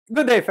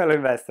Good day, fellow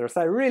investors.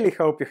 I really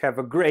hope you have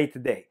a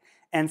great day.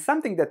 And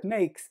something that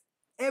makes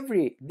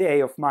every day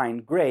of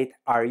mine great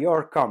are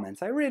your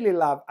comments. I really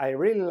love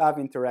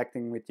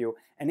interacting with you,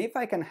 and if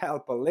I can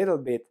help a little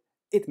bit,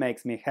 it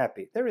makes me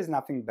happy. There is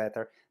nothing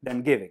better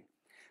than giving.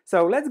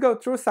 So let's go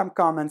through some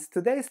comments.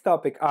 Today's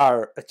topic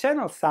are a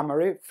channel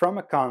summary from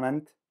a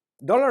comment,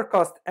 dollar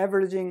cost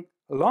averaging,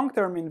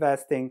 long-term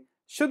investing,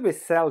 should we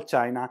sell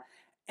China,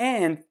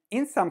 and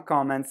in some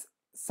comments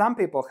some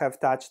people have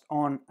touched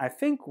on, I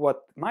think,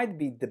 what might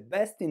be the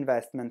best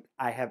investment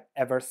I have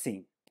ever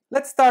seen.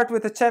 Let's start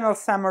with the channel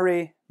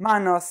summary.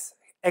 Manos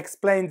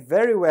explained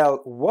very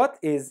well what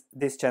is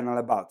this channel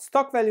about.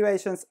 Stock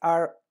valuations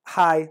are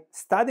high.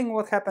 Studying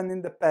what happened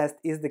in the past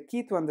is the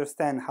key to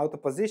understand how to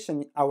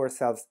position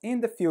ourselves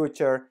in the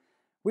future.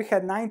 We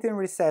had 19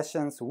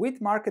 recessions with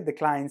market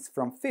declines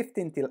from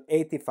 15 till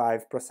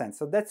 85%.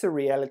 So that's a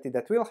reality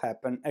that will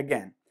happen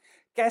again.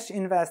 Cash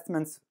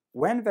investments,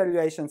 when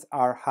valuations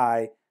are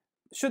high,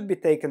 should be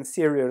taken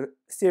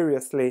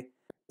seriously.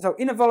 So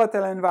in a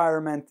volatile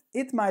environment,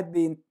 it might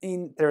be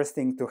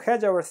interesting to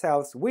hedge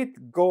ourselves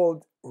with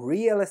gold.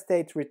 Real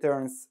estate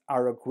returns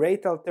are a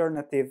great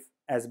alternative,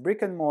 as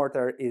brick and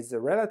mortar is a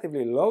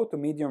relatively low to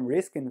medium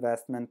risk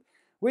investment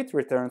with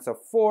returns of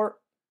 4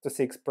 to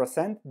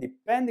 6%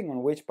 depending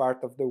on which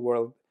part of the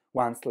world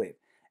one lives.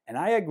 And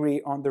I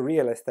agree on the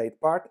real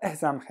estate part,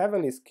 as I'm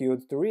heavily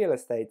skewed to real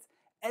estate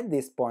at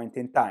this point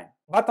in time.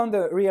 But on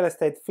the real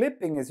estate,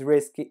 flipping is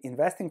risky.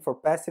 Investing for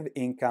passive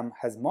income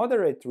has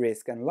moderate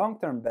risk and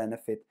long-term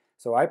benefit,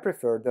 so I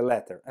prefer the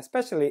latter.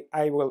 Especially,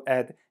 I will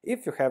add,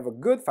 if you have a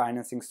good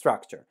financing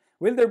structure.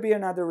 Will there be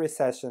another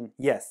recession?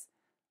 Yes.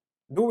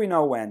 Do we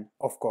know when?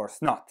 Of course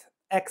not.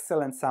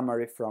 Excellent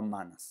summary from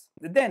Manos.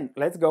 Then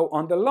let's go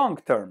on the long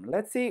term.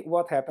 Let's see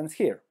what happens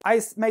here. I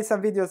made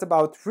some videos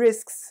about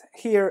risks.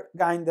 Here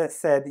kinda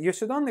said you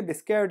should only be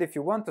scared if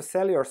you want to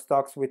sell your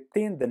stocks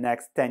within the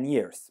next 10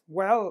 years.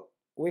 Well,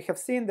 we have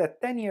seen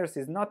that 10 years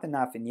is not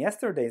enough in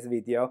yesterday's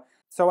video,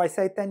 so I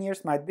say 10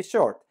 years might be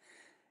short.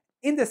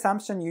 In the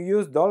assumption you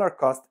use dollar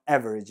cost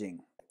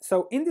averaging.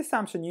 So in the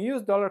assumption you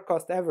use dollar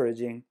cost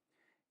averaging,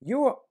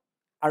 you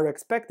are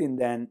expecting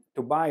then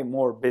to buy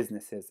more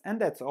businesses, and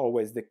that's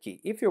always the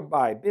key. If you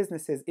buy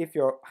businesses, if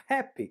you're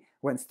happy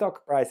when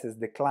stock prices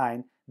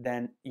decline,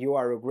 then you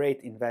are a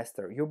great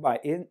investor. You buy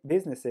in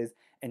businesses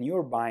and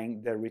you're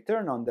buying the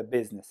return on the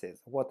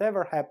businesses.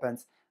 Whatever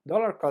happens,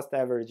 dollar cost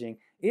averaging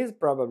is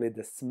probably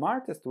the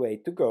smartest way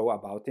to go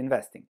about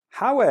investing.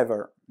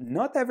 However,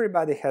 not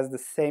everybody has the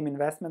same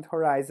investment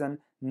horizon.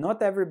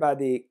 Not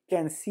everybody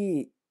can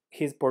see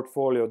his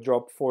portfolio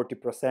drop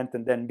 40%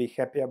 and then be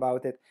happy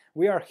about it.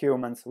 We are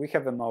humans, we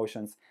have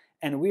emotions,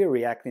 and we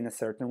react in a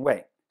certain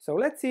way. So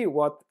let's see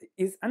what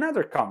is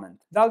another comment.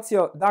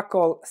 Dalcio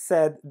Dakol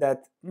said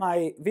that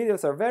my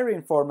videos are very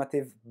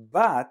informative,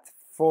 but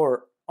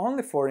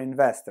only for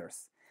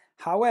investors.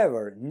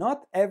 However,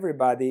 not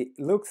everybody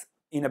looks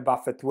in a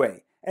Buffett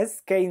way.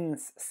 As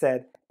Keynes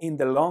said, in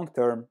the long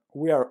term,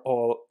 we are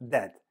all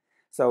dead.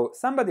 So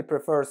somebody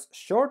prefers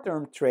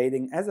short-term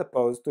trading as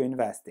opposed to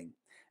investing.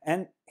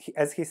 And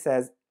as he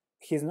says,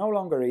 he's no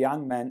longer a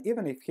young man,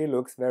 even if he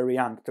looks very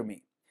young to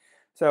me.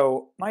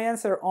 So my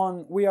answer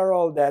on we are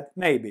all dead,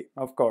 maybe,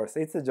 of course,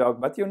 it's a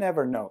joke, but you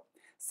never know.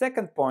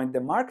 Second point,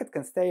 the market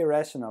can stay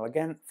irrational,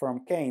 again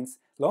from Keynes,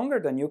 longer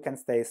than you can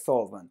stay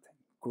solvent.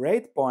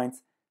 Great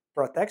points,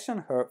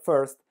 protection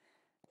first.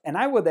 And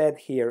I would add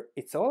here,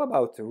 it's all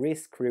about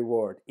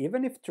risk-reward.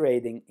 Even if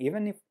trading,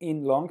 even if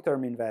in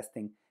long-term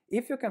investing,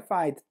 if you can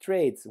find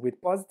trades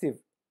with positive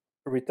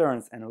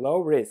returns and low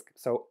risk,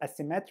 so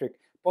asymmetric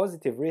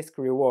positive risk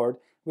reward,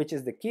 which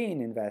is the key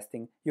in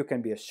investing. You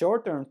can be a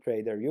short-term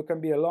trader, you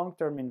can be a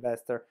long-term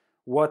investor,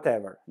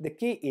 whatever. The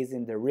key is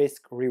in the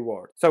risk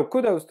reward. So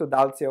kudos to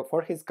Dalcio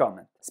for his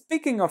comment.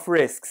 Speaking of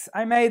risks,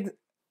 I made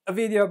a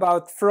video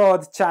about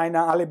fraud, China,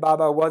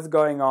 Alibaba, what's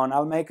going on.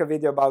 I'll make a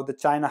video about the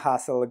China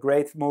Hustle, a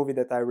great movie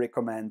that I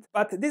recommend.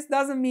 But this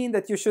doesn't mean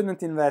that you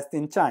shouldn't invest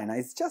in China.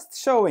 It's just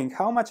showing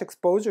how much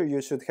exposure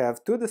you should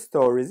have to the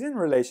stories in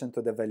relation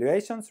to the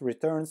valuations,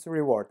 returns,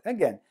 reward.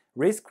 Again,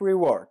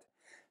 risk-reward.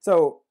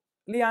 So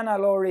Liana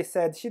Lowry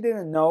said she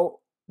didn't know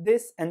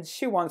this and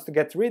she wants to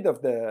get rid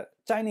of the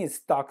Chinese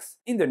stocks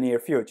in the near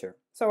future.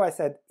 So I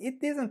said, it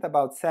isn't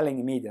about selling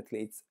immediately.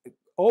 It's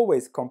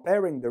always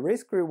comparing the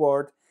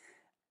risk-reward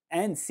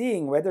and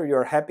seeing whether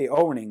you're happy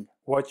owning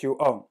what you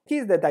own. Key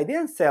is that I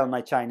didn't sell my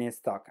Chinese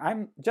stock.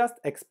 I'm just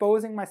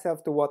exposing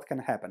myself to what can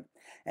happen.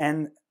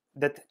 And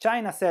that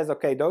China says,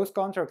 okay, those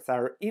contracts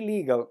are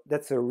illegal,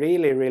 that's a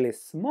really, really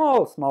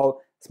small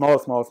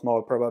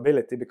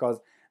probability, because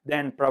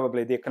then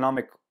probably the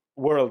economic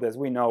world as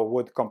we know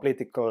would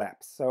completely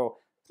collapse. So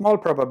small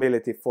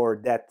probability for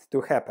that to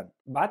happen.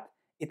 But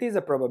it is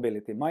a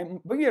probability. My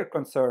bigger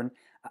concern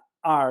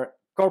are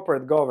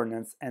corporate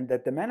governance and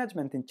that the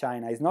management in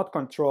China is not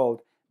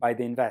controlled by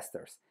the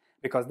investors,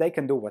 because they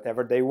can do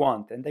whatever they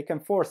want and they can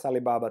force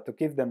Alibaba to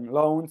give them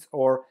loans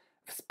or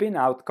spin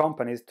out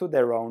companies to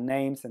their own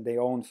names, and they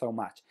own so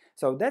much.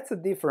 So that's a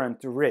different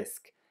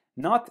risk.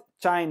 not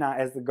China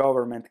as the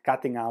government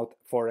cutting out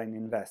foreign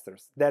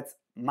investors. That's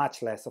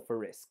much less of a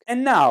risk.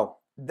 And now,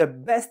 the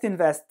best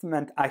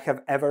investment I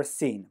have ever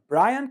seen.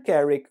 Brian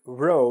Carrick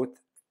wrote,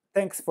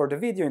 thanks for the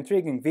video,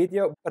 intriguing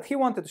video, but he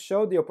wanted to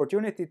show the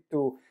opportunity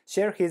to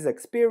share his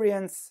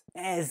experience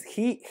as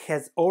he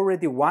has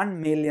already $1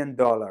 million.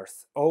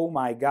 Oh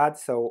my God,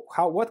 so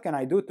what can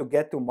I do to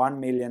get to $1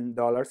 million?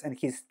 And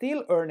he's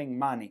still earning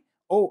money.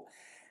 Oh,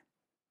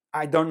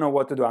 I don't know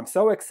what to do. I'm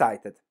so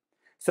excited.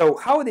 So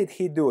how did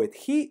he do it?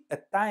 He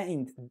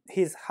attained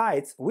his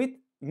heights with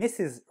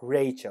Mrs.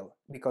 Rachel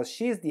because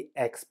she's the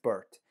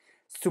expert.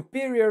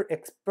 Superior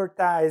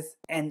expertise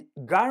and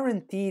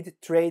guaranteed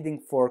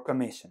trading for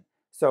commission.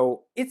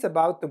 So it's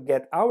about to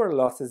get our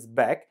losses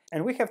back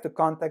and we have to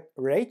contact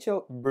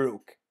Rachel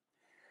Brook.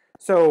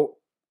 So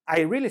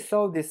I really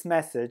saw this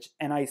message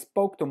and I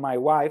spoke to my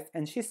wife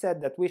and she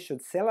said that we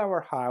should sell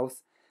our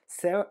house,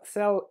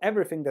 sell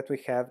everything that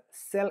we have,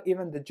 sell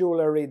even the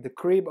jewelry, the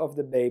crib of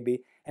the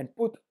baby, and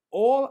put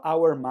all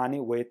our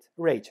money with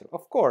Rachel.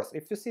 Of course,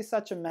 if you see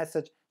such a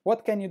message,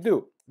 what can you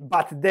do?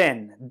 But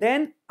then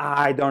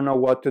I don't know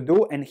what to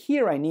do, and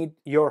here I need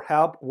your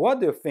help.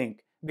 What do you think?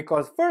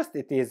 Because first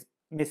it is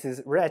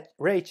Mrs.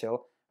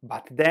 Rachel,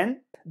 but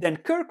then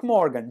Kirk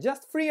Morgan,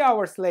 just 3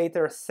 hours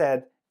later,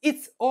 said,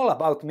 it's all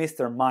about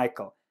Mr.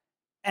 Michael.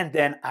 And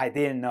then I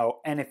didn't know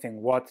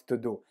anything what to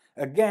do.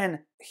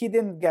 Again, he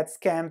didn't get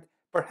scammed.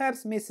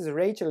 Perhaps Mrs.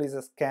 Rachel is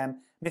a scam.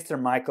 Mr.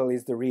 Michael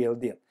is the real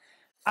deal.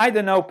 I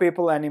don't know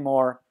people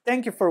anymore.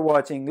 Thank you for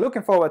watching.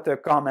 Looking forward to your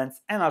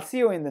comments and I'll see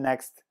you in the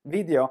next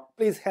video.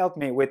 Please help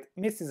me with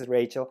Mrs.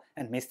 Rachel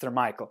and Mr.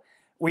 Michael.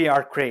 We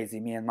are crazy,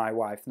 me and my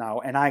wife now,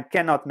 and I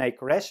cannot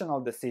make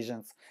rational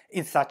decisions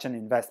in such an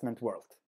investment world.